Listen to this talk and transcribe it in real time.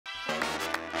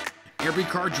Every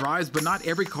car drives, but not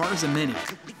every car is a Mini.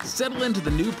 Settle into the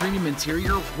new premium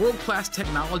interior, world-class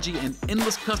technology, and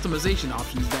endless customization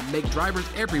options that make drivers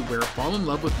everywhere fall in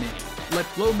love with Mini. Let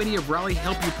Flow MINI of Raleigh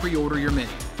help you pre-order your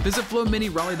Mini. Visit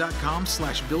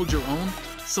flowminiraleigh.com/build-your-own,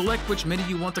 select which Mini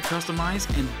you want to customize,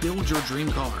 and build your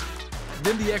dream car.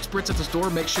 Then the experts at the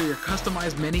store make sure your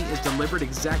customized Mini is delivered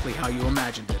exactly how you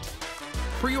imagined it.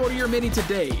 Pre-order your Mini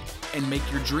today and make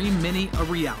your dream Mini a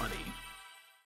reality.